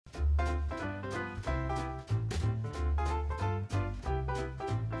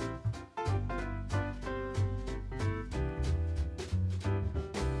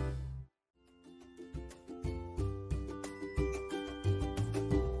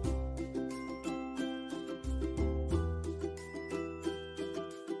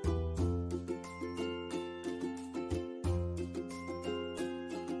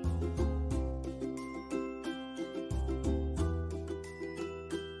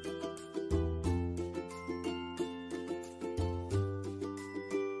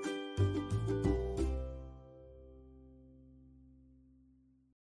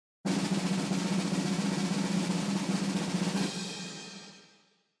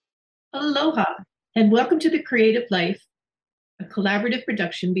Aloha, and welcome to The Creative Life, a collaborative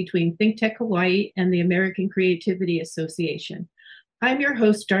production between ThinkTech Hawaii and the American Creativity Association. I'm your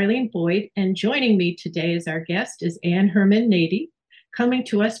host, Darlene Boyd, and joining me today as our guest is Anne Herman Nady, coming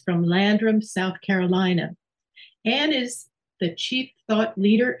to us from Landrum, South Carolina. Anne is the chief thought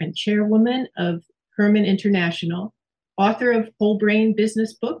leader and chairwoman of Herman International, author of Whole Brain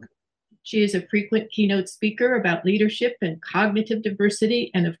Business Book. She is a frequent keynote speaker about leadership and cognitive diversity,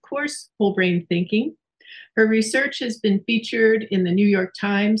 and of course, whole brain thinking. Her research has been featured in the New York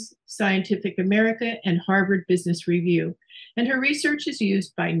Times, Scientific America, and Harvard Business Review. And her research is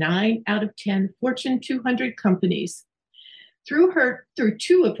used by 9 out of 10 Fortune 200 companies. Through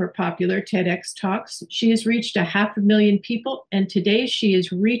two of her popular TEDx talks, she has reached 500,000 people, and today she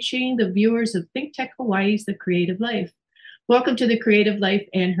is reaching the viewers of ThinkTech Hawaii's The Creative Life. Welcome to The Creative Life,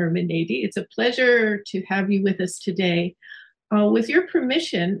 Anne Herman Nady. It's a pleasure to have you with us today. With your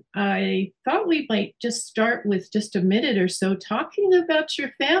permission, I thought we might just start with just a minute or so talking about your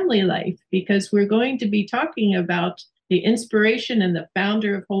family life, because we're going to be talking about the inspiration and the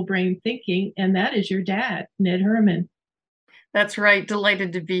founder of Whole Brain Thinking, and that is your dad, Ned Herman. That's right.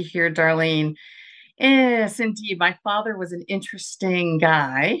 Delighted to be here, Darlene. Yes, indeed. My father was an interesting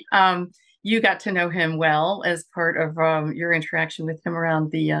guy. You got to know him well as part of your interaction with him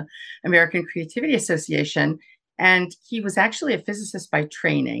around the American Creativity Association. And he was actually a physicist by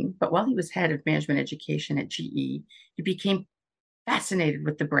training, but while he was head of management education at GE, he became fascinated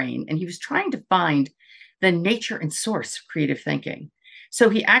with the brain, and he was trying to find the nature and source of creative thinking. So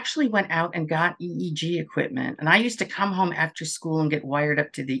he actually went out and got EEG equipment. And I used to come home after school and get wired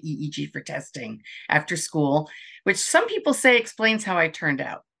up to the EEG for testing after school, which some people say explains how I turned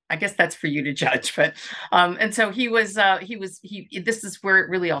out. I guess that's for you to judge. But and so this is where it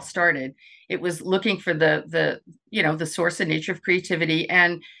really all started. It was looking for the source and nature of creativity.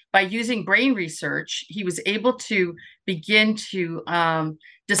 And by using brain research, he was able to begin to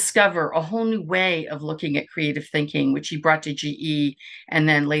discover a whole new way of looking at creative thinking, which he brought to GE and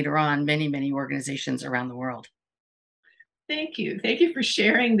then later on many, many organizations around the world. Thank you. Thank you for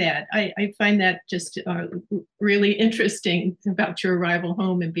sharing that. I find that just really interesting about your arrival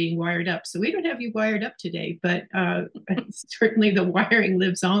home and being wired up. So we don't have you wired up today, but certainly the wiring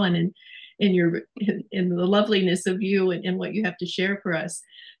lives on in the loveliness of you and what you have to share for us.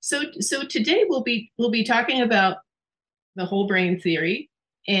 So today we'll be talking about the whole brain theory,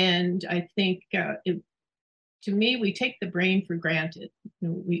 and I think to me, we take the brain for granted.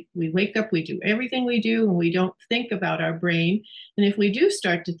 We wake up, we do everything we do, and we don't think about our brain. And if we do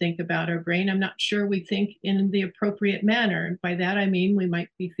start to think about our brain, I'm not sure we think in the appropriate manner. And by that, I mean, we might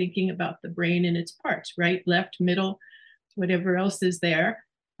be thinking about the brain and its parts, right, left, middle, whatever else is there.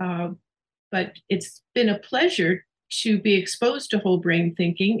 But it's been a pleasure to be exposed to whole brain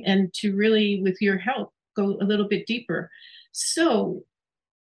thinking and to really, with your help, go a little bit deeper. So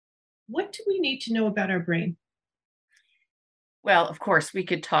what do we need to know about our brain? Well, of course, we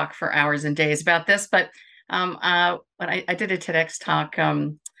could talk for hours and days about this, but when I did a TEDx talk,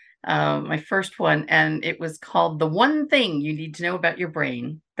 my first one, and it was called "The One Thing You Need to Know About Your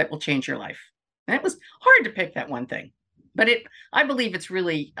Brain That Will Change Your Life." And it was hard to pick that one thing, but I believe it's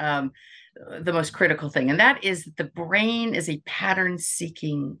really the most critical thing, and that is that the brain is a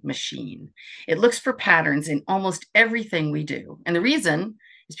pattern-seeking machine. It looks for patterns in almost everything we do, and the reason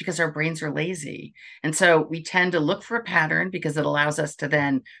is because our brains are lazy. And so we tend to look for a pattern because it allows us to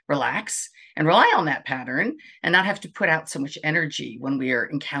then relax and rely on that pattern and not have to put out so much energy when we are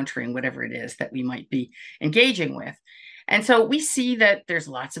encountering whatever it is that we might be engaging with. And so we see that there's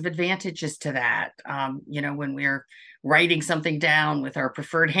lots of advantages to that. When we're writing something down with our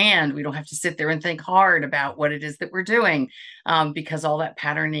preferred hand, we don't have to sit there and think hard about what it is that we're doing because all that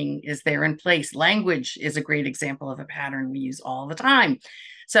patterning is there in place. Language is a great example of a pattern we use all the time.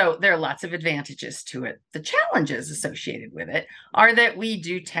 So there are lots of advantages to it. The challenges associated with it are that we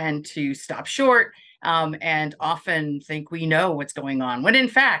do tend to stop short and often think we know what's going on, when in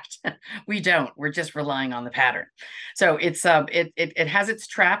fact we don't. We're just relying on the pattern. So it has its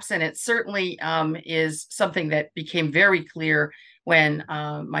traps, and it certainly is something that became very clear when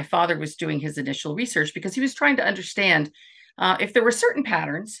my father was doing his initial research, because he was trying to understand if there were certain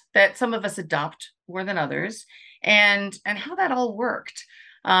patterns that some of us adopt more than others, and how that all worked.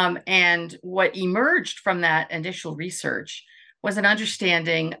 And what emerged from that initial research was an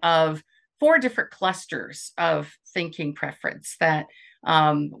understanding of 4 different clusters of thinking preference that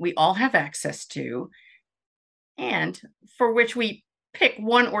we all have access to, and for which we pick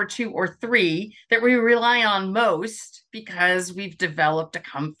 1 or 2 or 3 that we rely on most because we've developed a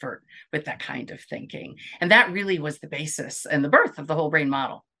comfort with that kind of thinking. And that really was the basis and the birth of the whole brain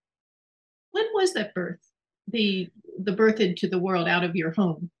model. When was that birth? The birth into the world out of your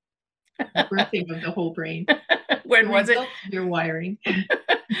home, the birthing of the whole brain, the When was it? results of your wiring.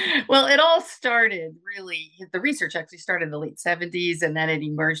 Well, it all started really, the research actually started in the late 70s and then it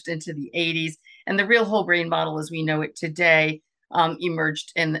emerged into the 80s. And the real whole brain model as we know it today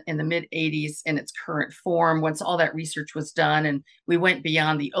emerged in the mid 80s in its current form once all that research was done. And we went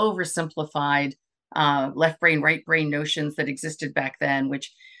beyond the oversimplified left brain, right brain notions that existed back then,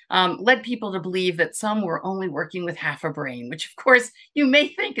 which led people to believe that some were only working with half a brain, which of course you may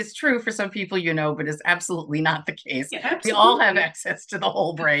think is true for some people, but is absolutely not the case. Yeah, We all have absolutely. access to the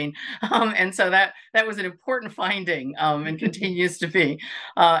whole brain. And so that was an important finding and continues to be.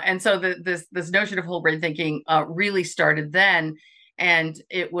 And so this notion of whole brain thinking really started then. And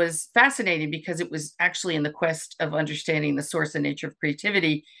it was fascinating because it was actually in the quest of understanding the source and nature of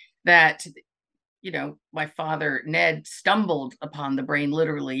creativity that my father Ned stumbled upon the brain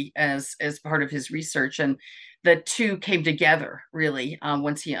literally as part of his research, and the two came together really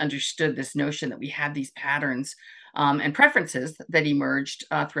once he understood this notion that we had these patterns and preferences that emerged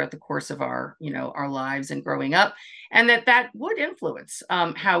throughout the course of our lives and growing up, and that would influence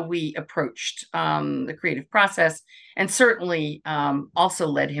how we approached the creative process, and certainly also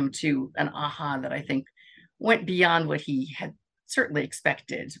led him to an aha that I think went beyond what he had certainly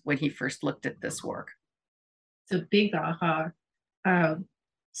expected when he first looked at this work. It's a big aha.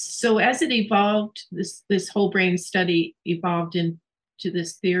 So as it evolved, this whole brain study evolved into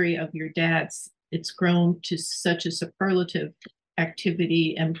this theory of your dad's. It's grown to such a superlative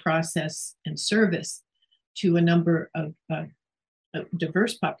activity and process and service to a number of a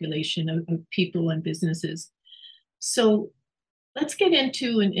diverse population of people and businesses. So let's get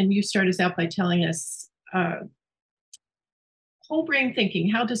into, and you start us out by telling us whole brain thinking.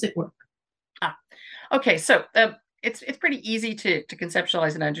 How does it work? Okay, so it's pretty easy to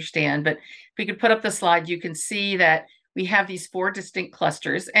conceptualize and understand, but if we could put up the slide, you can see that we have these four distinct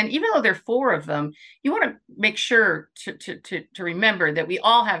clusters. And even though there are four of them, you want to make sure to remember that we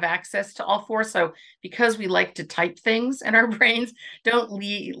all have access to all four. So because we like to type things in our brains, don't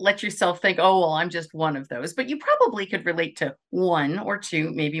let yourself think, oh, well, I'm just one of those. But you probably could relate to one or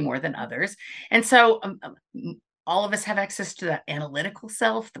two, maybe more than others. And so all of us have access to that analytical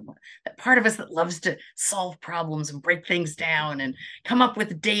self, that part of us that loves to solve problems and break things down and come up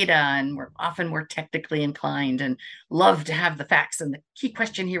with data. And we're often more technically inclined and love to have the facts. And the key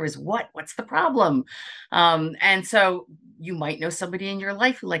question here is what's the problem? And so you might know somebody in your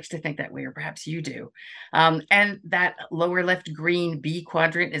life who likes to think that way, or perhaps you do. And that lower left green B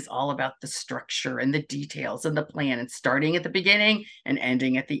quadrant is all about the structure and the details and the plan, and starting at the beginning and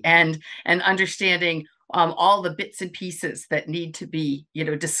ending at the end, and understanding all the bits and pieces that need to be,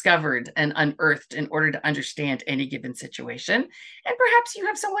 discovered and unearthed in order to understand any given situation. And perhaps you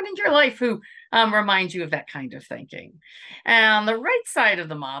have someone in your life who reminds you of that kind of thinking. And on the right side of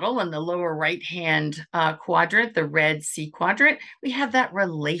the model, in the lower right-hand quadrant, the red C quadrant, we have that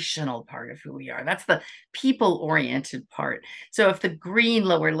relational part of who we are. That's the people-oriented part. So if the green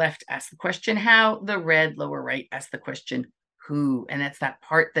lower left asks the question how, the red lower right asks the question who, and that's that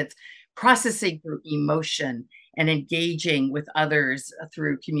part that's processing through emotion and engaging with others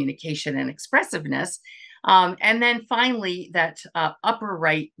through communication and expressiveness. And then finally, that upper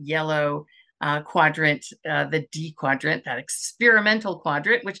right yellow quadrant, the D quadrant, that experimental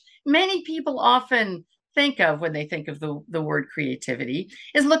quadrant, which many people often think of when they think of the word creativity,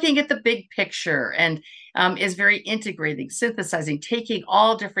 is looking at the big picture and is very integrating, synthesizing, taking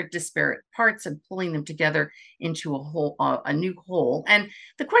all different disparate parts and pulling them together into a whole, a new whole. And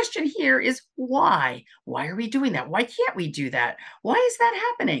the question here is why? Why are we doing that? Why can't we do that? Why is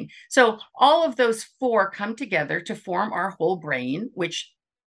that happening? So all of those four come together to form our whole brain, which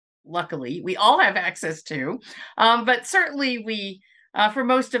luckily we all have access to. But certainly for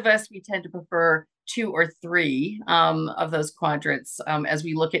most of us, we tend to prefer two or three of those quadrants as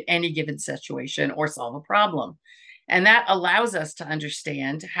we look at any given situation or solve a problem. And that allows us to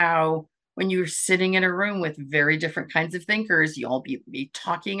understand how, when you're sitting in a room with very different kinds of thinkers, you all be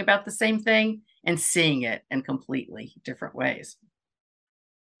talking about the same thing and seeing it in completely different ways.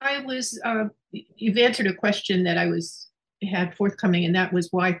 You've answered a question that had forthcoming, and that was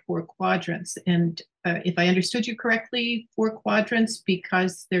why four quadrants. And if I understood you correctly, four quadrants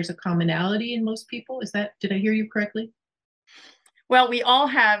because there's a commonality in most people. Did I hear you correctly? Well, we all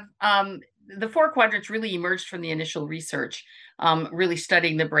have, the four quadrants really emerged from the initial research, really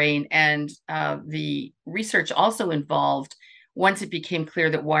studying the brain. And the research also involved once it became clear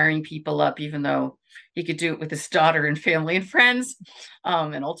that wiring people up, even though he could do it with his daughter and family and friends,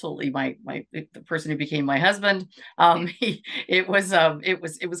 and ultimately the person who became my husband, it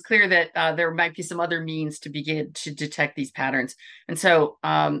was clear that there might be some other means to begin to detect these patterns. And so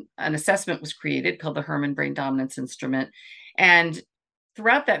an assessment was created called the Herrmann Brain Dominance Instrument. And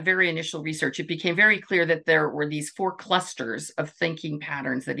throughout that very initial research, it became very clear that there were these 4 clusters of thinking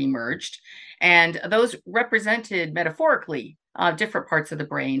patterns that emerged. And those represented metaphorically different parts of the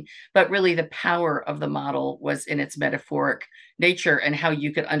brain, but really the power of the model was in its metaphoric nature and how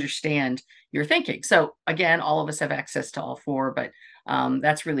you could understand your thinking. So again, all of us have access to all 4, but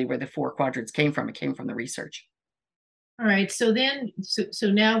that's really where the 4 quadrants came from. It came from the research. All right. So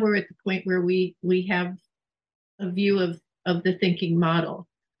now we're at the point where we have a view of the thinking model.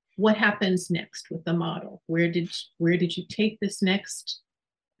 What happens next with the model? Where did you take this next?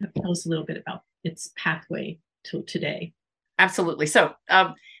 Tell us a little bit about its pathway till today. Absolutely. So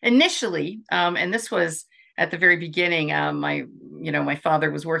initially, and this was at the very beginning, my father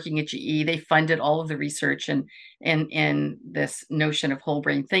was working at GE. They funded all of the research and this notion of whole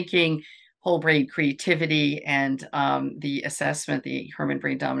brain thinking, whole brain creativity, and the assessment, the Herrmann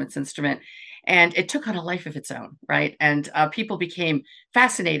Brain Dominance Instrument. And it took on a life of its own, right? And people became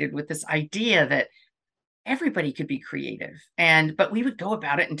fascinated with this idea that everybody could be creative, but we would go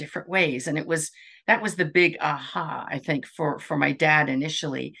about it in different ways. And that was the big aha, I think, for my dad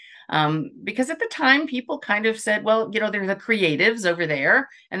initially, because at the time people kind of said, well, they're the creatives over there,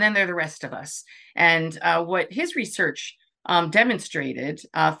 and then they're the rest of us. And what his research demonstrated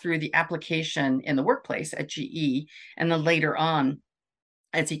through the application in the workplace at GE, and then later on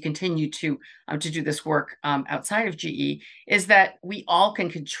as he continued to do this work outside of GE, is that we all can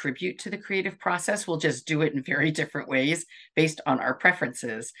contribute to the creative process. We'll just do it in very different ways based on our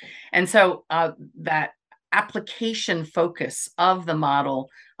preferences. And so that application focus of the model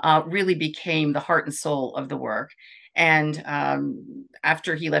really became the heart and soul of the work. And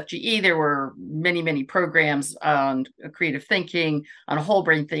after he left GE, there were many, many programs on creative thinking, on whole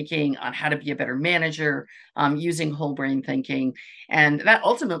brain thinking, on how to be a better manager, using whole brain thinking. And that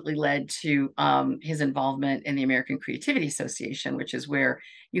ultimately led to his involvement in the American Creativity Association, which is where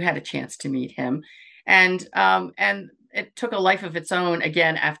you had a chance to meet him. And it took a life of its own.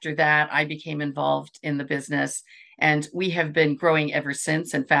 Again, after that, I became involved in the business, and we have been growing ever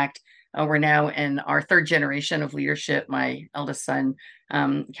since. In fact, we're now in our 3rd generation of leadership. My eldest son,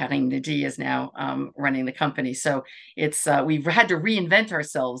 Karim Nadi, is now running the company. So it's we've had to reinvent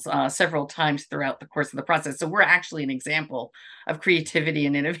ourselves several times throughout the course of the process. So we're actually an example of creativity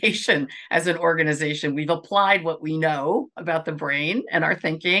and innovation as an organization. We've applied what we know about the brain and our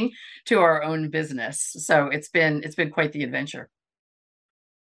thinking to our own business. So it's been quite the adventure.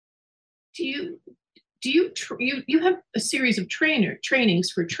 You have a series of trainings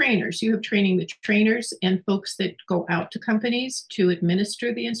for trainers. You have training the trainers and folks that go out to companies to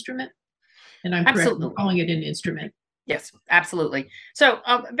administer the instrument. And I'm correct in calling it an instrument. Yes, absolutely. So,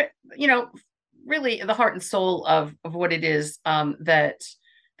 really the heart and soul of what it is that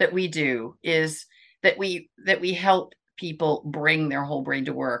we do is that we help people bring their whole brain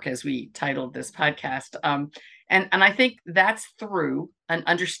to work, as we titled this podcast. And I think that's through an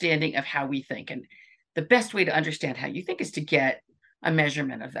understanding of how we think. And the best way to understand how you think is to get a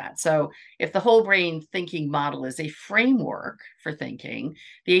measurement of that. So if the whole brain thinking model is a framework for thinking,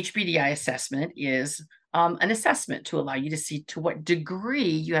 the HBDI assessment is an assessment to allow you to see to what degree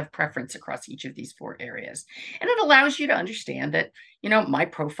you have preference across each of these 4 areas. And it allows you to understand that, my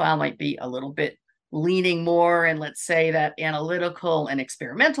profile might be a little bit leaning more in, let's say, that analytical and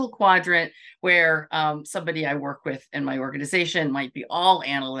experimental quadrant, where somebody I work with in my organization might be all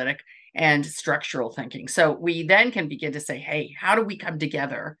analytic and structural thinking. So we then can begin to say, hey, how do we come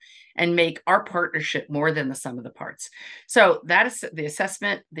together and make our partnership more than the sum of the parts? So that is the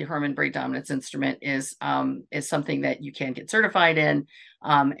assessment. The Herrmann Brain Dominance Instrument is something that you can get certified in.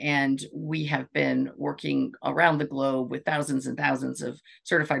 And we have been working around the globe with thousands and thousands of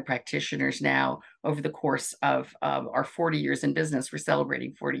certified practitioners now over the course of our 40 years in business. We're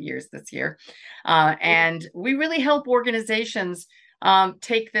celebrating 40 years this year. And we really help organizations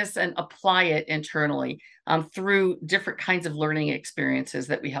take this and apply it internally through different kinds of learning experiences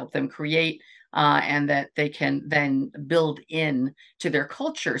that we help them create and that they can then build in to their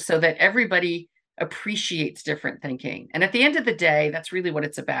culture so that everybody appreciates different thinking. And at the end of the day, that's really what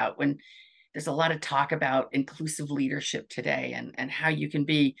it's about. When there's a lot of talk about inclusive leadership today and how you can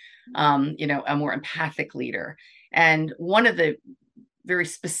be, a more empathic leader. And one of the very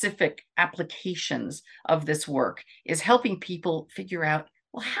specific applications of this work is helping people figure out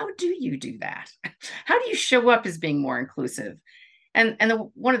well, how do you do that? How do you show up as being more inclusive?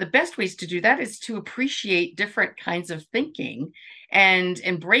 One of the best ways to do that is to appreciate different kinds of thinking and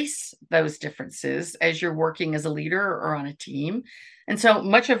embrace those differences as you're working as a leader or on a team. And so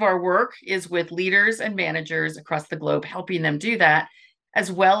much of our work is with leaders and managers across the globe, helping them do that,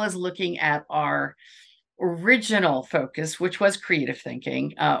 as well as looking at our original focus, which was creative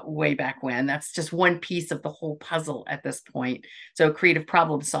thinking way back when. That's just one piece of the whole puzzle at this point. So creative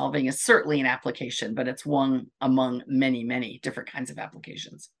problem solving is certainly an application, but it's one among many, many different kinds of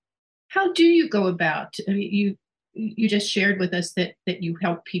applications. How do you go about? I mean, you just shared with us that you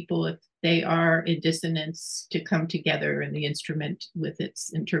help people if they are in dissonance to come together, and the instrument with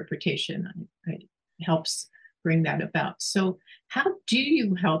its interpretation helps bring that about. So how do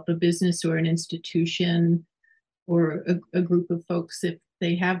you help a business or an institution or a group of folks if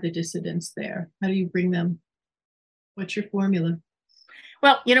they have the dissidence there? How do you bring them? What's your formula?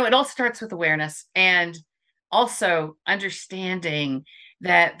 Well, it all starts with awareness and also understanding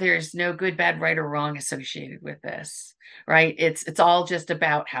that there's no good, bad, right, or wrong associated with this, right? It's all just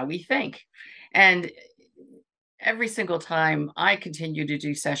about how we think. And every single time I continue to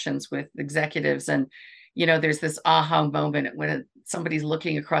do sessions with executives, and there's this aha moment when somebody's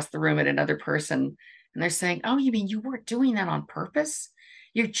looking across the room at another person and they're saying, oh, you mean you weren't doing that on purpose?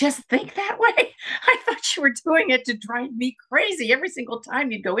 You just think that way? I thought you were doing it to drive me crazy every single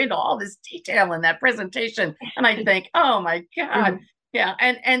time you'd go into all this detail in that presentation. And I think, oh my God. Yeah.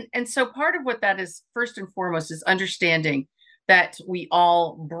 And so part of what that is, first and foremost, is understanding that we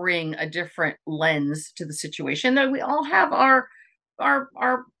all bring a different lens to the situation, that we all have our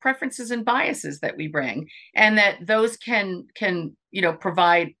preferences and biases that we bring, and that those can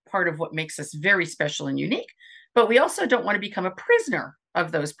provide part of what makes us very special and unique. But we also don't want to become a prisoner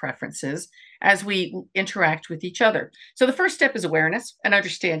of those preferences as we interact with each other. So the first step is awareness and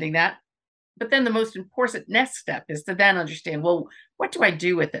understanding that. But then the most important next step is to then understand, well, what do I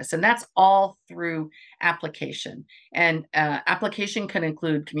do with this? And that's all through application. And application can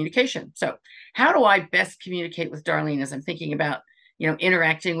include communication. So how do I best communicate with Darlene as I'm thinking about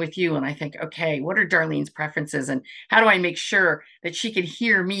interacting with you? And I think, okay, what are Darlene's preferences? And how do I make sure that she can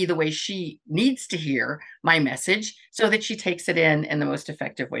hear me the way she needs to hear my message so that she takes it in the most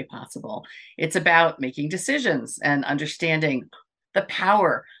effective way possible? It's about making decisions and understanding the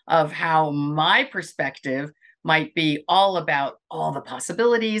power of how my perspective might be all about all the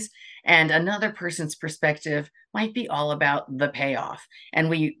possibilities, and another person's perspective might be all about the payoff. And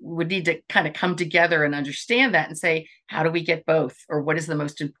we would need to kind of come together and understand that and say, how do we get both? Or what is the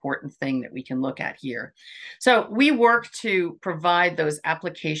most important thing that we can look at here? So we work to provide those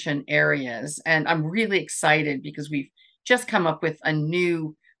application areas. And I'm really excited because we've just come up with a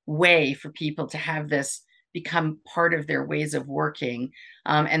new way for people to have this become part of their ways of working.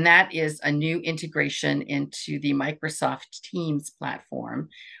 And that is a new integration into the Microsoft Teams platform,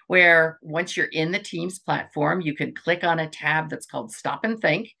 where once you're in the Teams platform, you can click on a tab that's called Stop and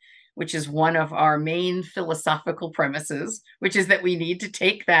Think, which is one of our main philosophical premises, which is that we need to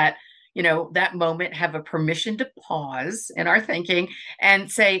take that, that moment, have a permission to pause in our thinking and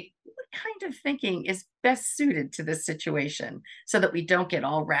say, kind of thinking is best suited to this situation, so that we don't get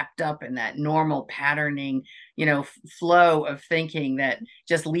all wrapped up in that normal patterning, flow of thinking that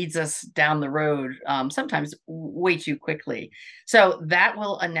just leads us down the road, sometimes way too quickly. So that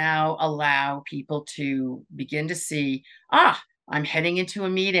will now allow people to begin to see, I'm heading into a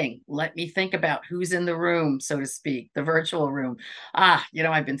meeting. Let me think about who's in the room, so to speak, the virtual room.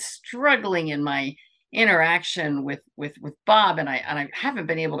 I've been struggling in my interaction with Bob, and I haven't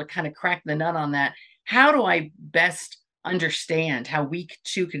been able to kind of crack the nut on that. How do I best understand how we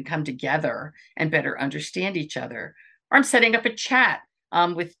two can come together and better understand each other? Or I'm setting up a chat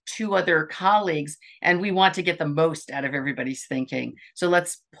with two other colleagues, and we want to get the most out of everybody's thinking. So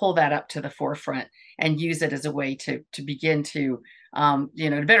let's pull that up to the forefront and use it as a way to begin to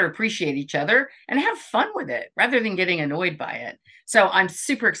to better appreciate each other and have fun with it rather than getting annoyed by it. So I'm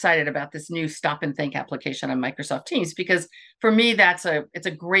super excited about this new Stop and Think application on Microsoft Teams, because for me, it's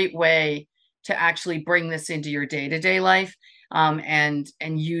a great way to actually bring this into your day-to-day life, and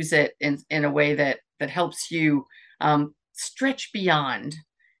use it in a way that helps you stretch beyond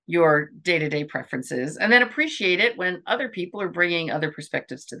your day-to-day preferences, and then appreciate it when other people are bringing other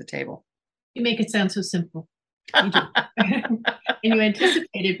perspectives to the table. You make it sound so simple. You do. And you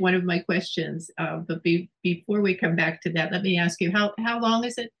anticipated one of my questions, but before we come back to that, let me ask you, how long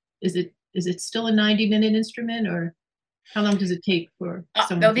is it? Is it still a 90-minute instrument, or how long does it take for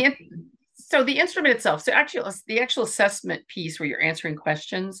someone? So the instrument itself, the actual assessment piece where you're answering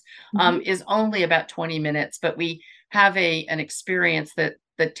questions, is only about 20 minutes, but we have an experience that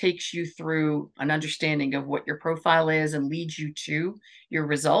takes you through an understanding of what your profile is and leads you to your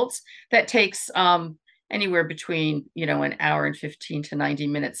results. That takes anywhere between, an hour and 15 to 90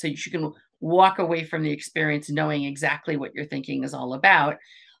 minutes. So you can walk away from the experience knowing exactly what your thinking is all about.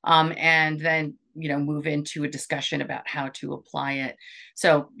 And then, move into a discussion about how to apply it.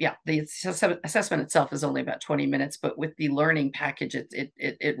 So yeah, the assessment itself is only about 20 minutes, but with the learning package,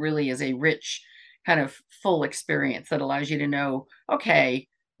 it really is a rich kind of full experience that allows you to know, okay,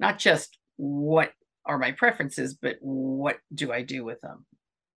 not just what are my preferences, but what do I do with them?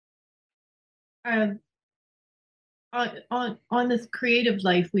 Um, on this creative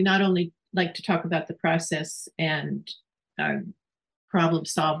life, we not only like to talk about the process and problem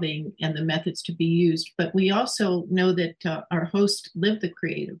solving and the methods to be used, but we also know that our host lived the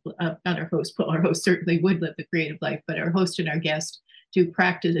creative, not our host, but our host certainly would live the creative life, but our host and our guest do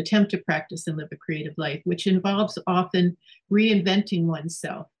attempt to practice and live a creative life, which involves often reinventing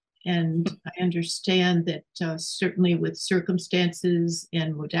oneself. And I understand that certainly with circumstances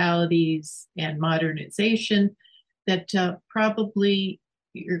and modalities and modernization, that probably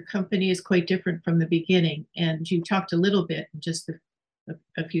your company is quite different from the beginning. And you talked a little bit just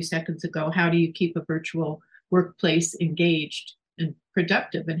a few seconds ago. How do you keep a virtual workplace engaged and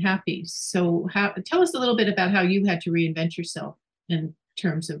productive and happy? So tell us a little bit about how you had to reinvent yourself in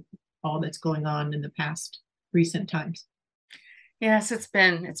terms of all that's going on in the past recent times. Yes, it's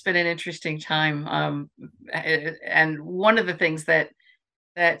been an interesting time. And one of the things that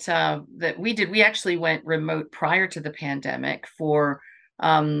we did, we actually went remote prior to the pandemic for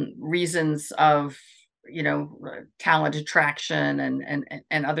reasons of talent attraction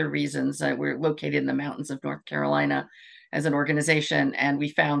and other reasons. We're located in the mountains of North Carolina as an organization, and we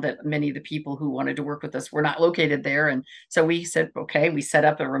found that many of the people who wanted to work with us were not located there, and so we said, okay, we set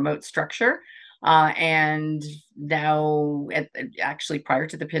up a remote structure. And now, actually, prior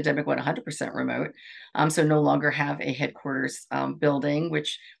to the pandemic, went 100% remote. So no longer have a headquarters building,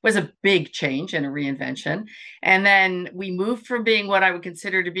 which was a big change and a reinvention. And then we moved from being what I would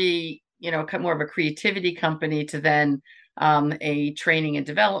consider to be, more of a creativity company to then a training and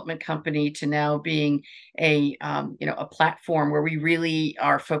development company to now being a platform where we really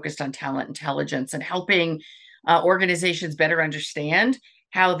are focused on talent intelligence and helping organizations better understand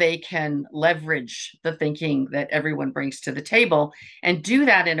how they can leverage the thinking that everyone brings to the table and do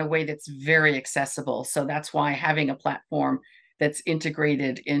that in a way that's very accessible. So that's why having a platform that's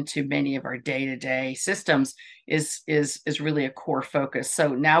integrated into many of our day-to-day systems is really a core focus. So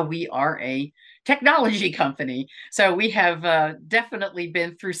now we are a technology company. So we have definitely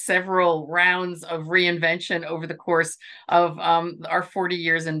been through several rounds of reinvention over the course of our 40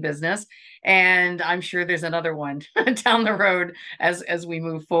 years in business. And I'm sure there's another one down the road as we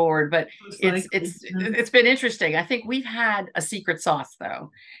move forward. But it's been interesting. I think we've had a secret sauce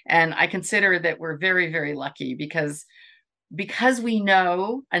though, and I consider that we're very, very lucky because we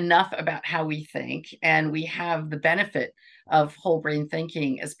know enough about how we think and we have the benefit of whole brain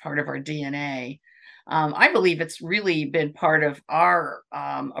thinking as part of our DNA. I believe it's really been part of our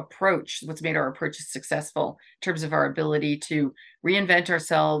approach, what's made our approach successful in terms of our ability to reinvent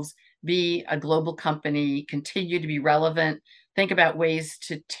ourselves, be a global company, continue to be relevant, think about ways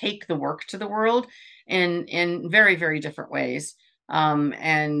to take the work to the world in very, very different ways.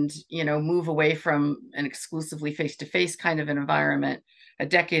 And move away from an exclusively face-to-face kind of an environment a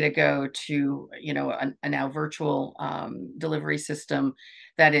decade ago to a now virtual delivery system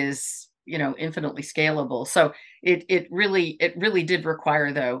that is infinitely scalable. So it really did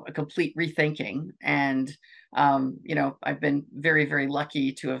require though a complete rethinking. And I've been very, very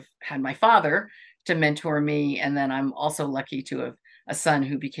lucky to have had my father to mentor me, and then I'm also lucky to have a son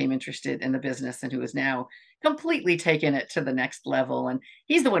who became interested in the business and who is now completely taken it to the next level. And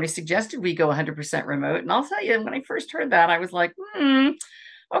he's the one who suggested we go 100% remote. And I'll tell you, when I first heard that, I was like,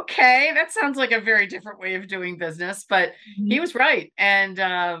 okay, that sounds like a very different way of doing business. But he was right. And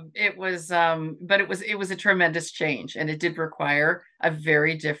it was a tremendous change. And it did require a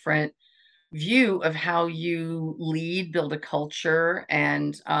very different view of how you lead, build a culture,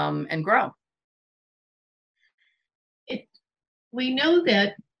 and grow. We know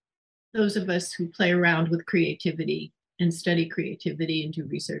that those of us who play around with creativity and study creativity and do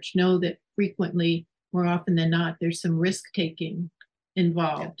research know that frequently, more often than not, there's some risk taking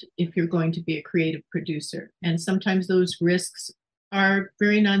involved if you're going to be a creative producer. And sometimes those risks are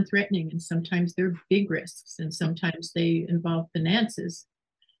very non-threatening, and sometimes they're big risks, and sometimes they involve finances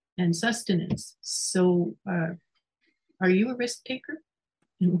and sustenance. So are you a risk taker?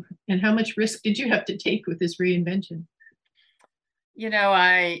 And how much risk did you have to take with this reinvention?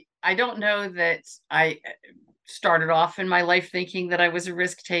 I don't know that I started off in my life thinking that I was a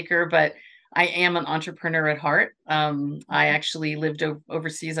risk taker, but I am an entrepreneur at heart. I actually lived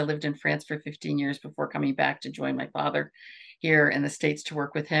overseas. I lived in France for 15 years before coming back to join my father here in the States to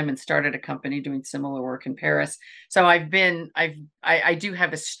work with him, and started a company doing similar work in Paris. So I do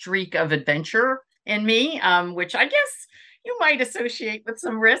have a streak of adventure in me, which I guess you might associate with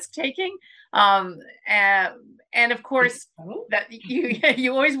some risk taking. Um, and, and of course, that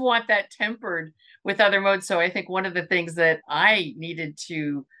you always want that tempered with other modes. So I think one of the things that I needed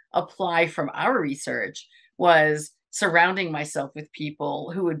to apply from our research was surrounding myself with people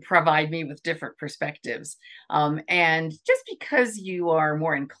who would provide me with different perspectives. And just because you are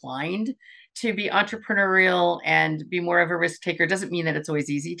more inclined to be entrepreneurial and be more of a risk taker doesn't mean that it's always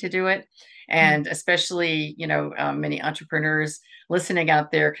easy to do it. And especially, many entrepreneurs listening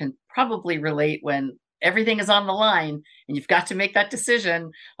out there can probably relate when everything is on the line and you've got to make that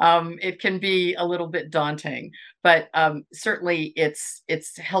decision. It can be a little bit daunting, but certainly it's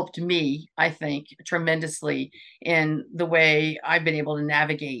helped me, I think, tremendously in the way I've been able to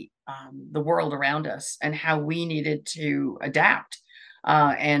navigate the world around us and how we needed to adapt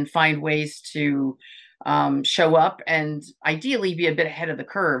and find ways to show up and ideally be a bit ahead of the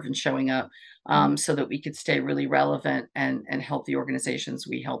curve in showing up, so that we could stay really relevant and help the organizations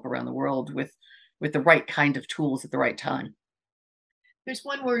we help around the world with the right kind of tools at the right time. There's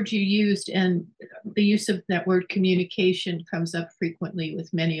one word you used, and the use of that word communication comes up frequently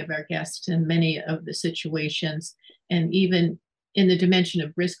with many of our guests in many of the situations, and even in the dimension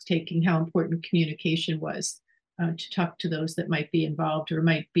of risk taking, how important communication was to talk to those that might be involved or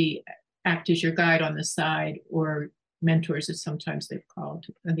might be act as your guide on the side, or mentors, as sometimes they've called,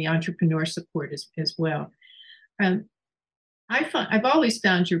 and the entrepreneur support as well. I've always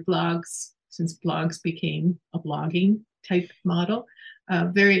found your blogs, since blogs became a blogging type model,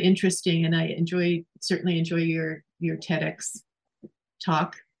 very interesting, and I certainly enjoy your TEDx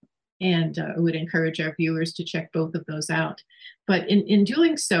talk, and I would encourage our viewers to check both of those out. But in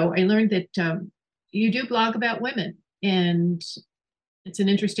doing so, I learned that you do blog about women, and it's an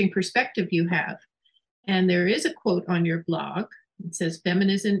interesting perspective you have. And there is a quote on your blog. It says,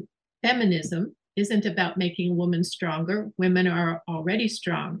 feminism isn't about making women stronger. Women are already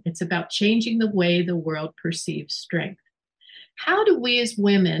strong. It's about changing the way the world perceives strength. How do we as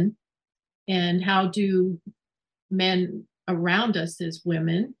women, and how do men around us as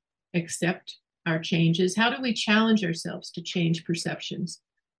women, accept our changes? How do we challenge ourselves to change perceptions?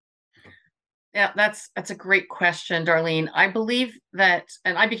 Yeah, that's a great question, Darlene. I believe that,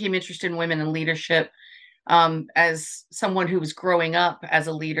 and I became interested in women in leadership as someone who was growing up as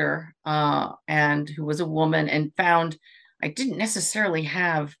a leader and who was a woman, and found I didn't necessarily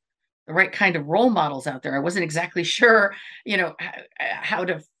have the right kind of role models out there. I wasn't exactly sure, how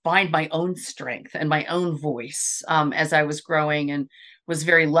to find my own strength and my own voice as I was growing, and was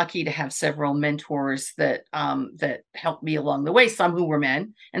very lucky to have several mentors that helped me along the way. Some who were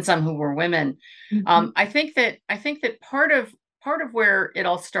men and some who were women. Mm-hmm. I think that part of where it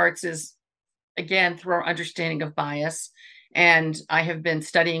all starts is, again, through our understanding of bias. And I have been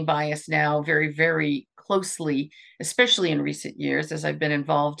studying bias now very, very closely, especially in recent years, as I've been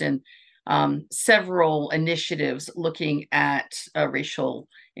involved in several initiatives looking at racial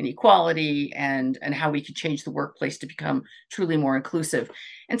inequality and how we could change the workplace to become truly more inclusive.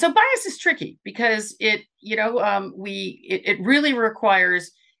 And so bias is tricky because it really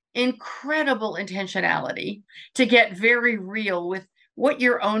requires incredible intentionality to get very real with what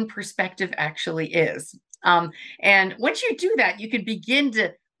your own perspective actually is. And once you do that, you can begin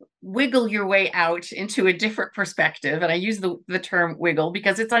to wiggle your way out into a different perspective. And I use the term wiggle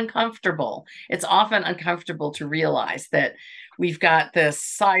because it's uncomfortable. It's often uncomfortable to realize that we've got this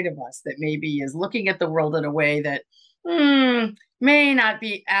side of us that maybe is looking at the world in a way that may not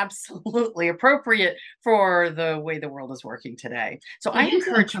be absolutely appropriate for the way the world is working today. So I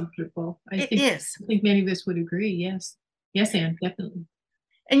encourage. Uncomfortable. I think many of us would agree. Yes. Yes, Anne, definitely.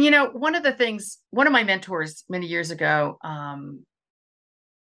 And one of my mentors many years ago,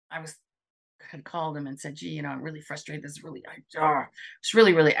 had called him and said, gee, I'm really frustrated. This is really, was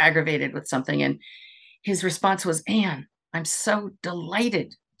really, really aggravated with something. And his response was, Anne, I'm so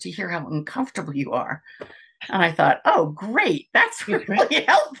delighted to hear how uncomfortable you are. And I thought, oh, great. That's really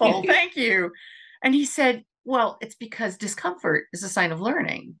helpful. Thank you. And he said, well, it's because discomfort is a sign of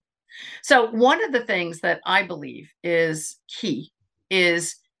learning. So one of the things that I believe is key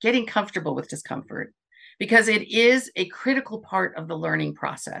is getting comfortable with discomfort, because it is a critical part of the learning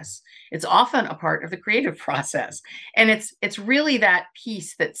process. It's often a part of the creative process. And it's really that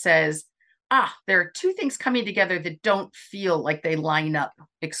piece that says, there are two things coming together that don't feel like they line up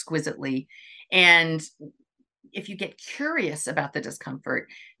exquisitely. And if you get curious about the discomfort,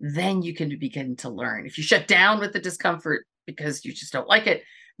 then you can begin to learn. If you shut down with the discomfort because you just don't like it,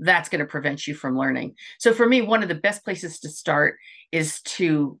 that's going to prevent you from learning. So for me, one of the best places to start is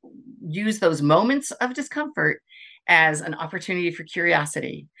to use those moments of discomfort as an opportunity for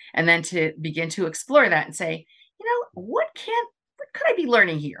curiosity, and then to begin to explore that and say, what could I be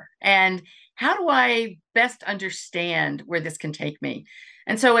learning here? And how do I best understand where this can take me?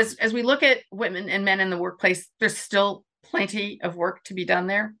 And so as we look at women and men in the workplace, there's still plenty of work to be done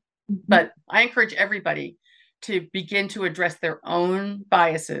there. Mm-hmm. But I encourage everybody to begin to address their own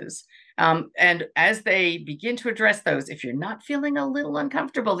biases. And as they begin to address those, if you're not feeling a little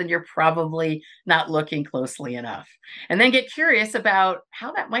uncomfortable, then you're probably not looking closely enough. And then get curious about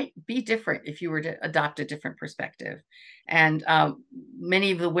how that might be different if you were to adopt a different perspective. And many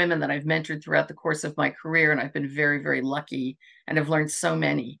of the women that I've mentored throughout the course of my career, and I've been very, very lucky and have learned so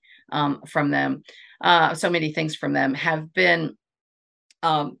many from them, so many things from them, have been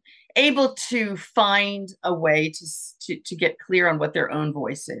able to find a way to get clear on what their own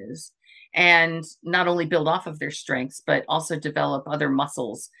voice is, and not only build off of their strengths, but also develop other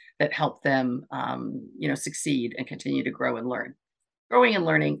muscles that help them, succeed and continue to grow and learn. Growing and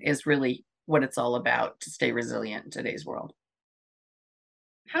learning is really what it's all about to stay resilient in today's world.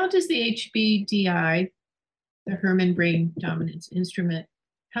 How does the HBDI, the Herrmann Brain Dominance Instrument,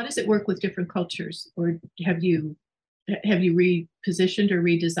 how does it work with different cultures? Or have you repositioned or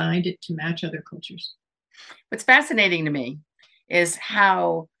redesigned it to match other cultures? What's fascinating to me is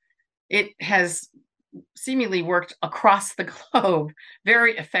how it has seemingly worked across the globe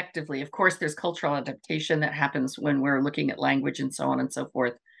very effectively. Of course, there's cultural adaptation that happens when we're looking at language and so on and so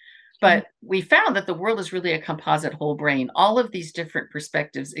forth. But we found that the world is really a composite whole brain. All of these different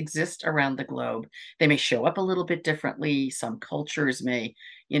perspectives exist around the globe. They may show up a little bit differently. Some cultures may,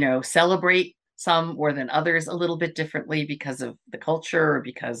 celebrate some more than others a little bit differently because of the culture or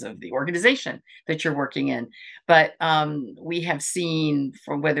because of the organization that you're working in. But we have seen,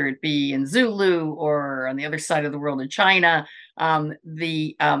 from whether it be in Zulu or on the other side of the world in China,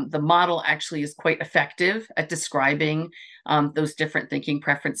 the model actually is quite effective at describing those different thinking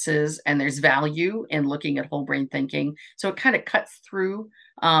preferences, and there's value in looking at whole brain thinking. So it kind of cuts through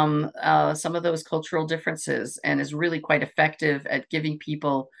some of those cultural differences and is really quite effective at giving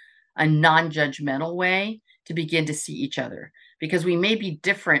people a non-judgmental way to begin to see each other, because we may be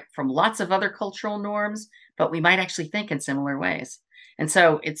different from lots of other cultural norms, but we might actually think in similar ways. And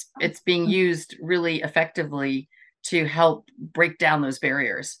so it's being used really effectively to help break down those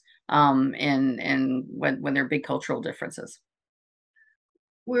barriers and when there are big cultural differences.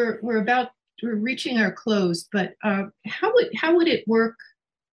 We're reaching our close, but how would it work?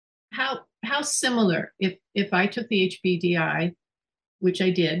 How similar, if I took the HBDI, which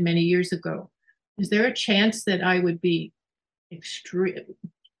I did many years ago, is there a chance that I would be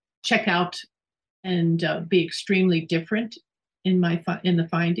check out and be extremely different in the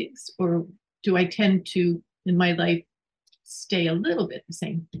findings, or do I tend to in my life stay a little bit the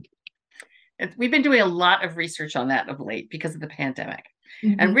same? We've been doing a lot of research on that of late because of the pandemic.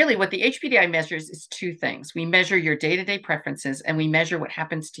 Mm-hmm. And really what the HBDI measures is two things. We measure your day-to-day preferences, and we measure what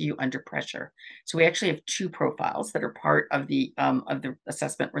happens to you under pressure. So we actually have two profiles that are part of the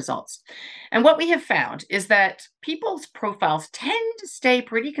assessment results. And what we have found is that people's profiles tend to stay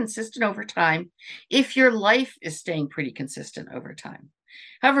pretty consistent over time if your life is staying pretty consistent over time.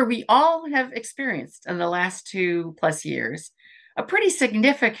 However, we all have experienced in the last 2+ years a pretty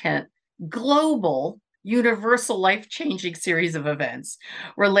significant global, universal, life-changing series of events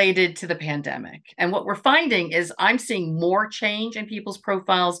related to the pandemic. And what we're finding is I'm seeing more change in people's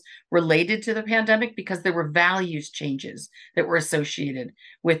profiles related to the pandemic because there were values changes that were associated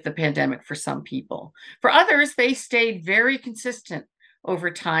with the pandemic for some people. For others, they stayed very consistent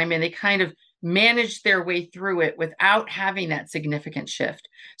over time, and they kind of managed their way through it without having that significant shift.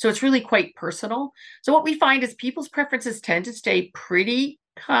 So it's really quite personal. So what we find is people's preferences tend to stay pretty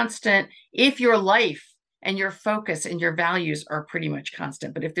constant if your life and your focus and your values are pretty much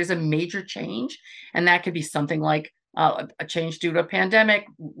constant. But if there's a major change, and that could be something like a change due to a pandemic,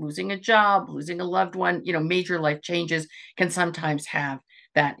 losing a job, losing a loved one, major life changes can sometimes have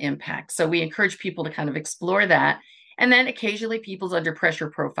that impact. So we encourage people to kind of explore that. And then occasionally people's under pressure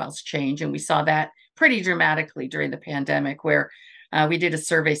profiles change. And we saw that pretty dramatically during the pandemic, where we did a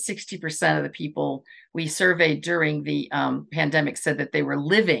survey. 60% of the people we surveyed during the pandemic said that they were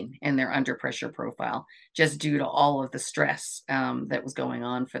living in their under pressure profile just due to all of the stress that was going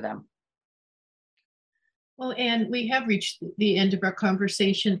on for them. Well, Anne, we have reached the end of our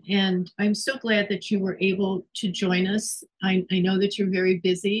conversation, and I'm so glad that you were able to join us. I know that you're very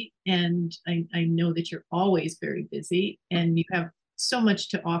busy, and I know that you're always very busy, and you have so much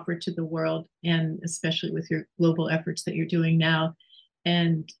to offer to the world, and especially with your global efforts that you're doing now.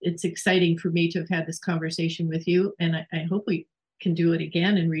 And it's exciting for me to have had this conversation with you, and I hope we can do it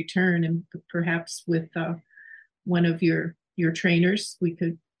again in return, and perhaps with one of your trainers, we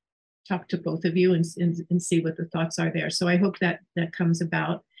could talk to both of you and see what the thoughts are there. So I hope that that comes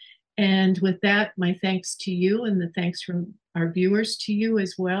about. And with that, my thanks to you and the thanks from our viewers to you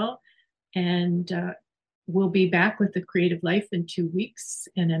as well. And we'll be back with The Creative Life in 2 weeks.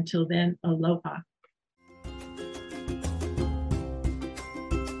 And until then, aloha.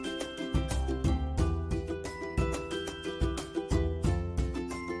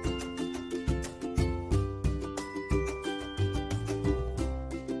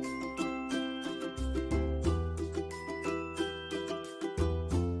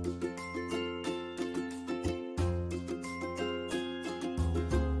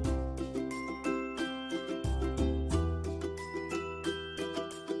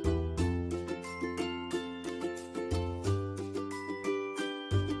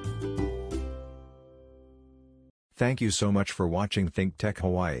 Thank you so much for watching Think Tech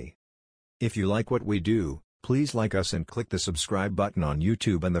Hawaii. If you like what we do, please like us and click the subscribe button on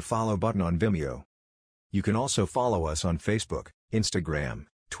YouTube and the follow button on Vimeo. You can also follow us on Facebook, Instagram,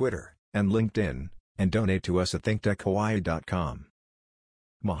 Twitter, and LinkedIn, and donate to us at thinktechhawaii.com.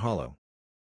 Mahalo.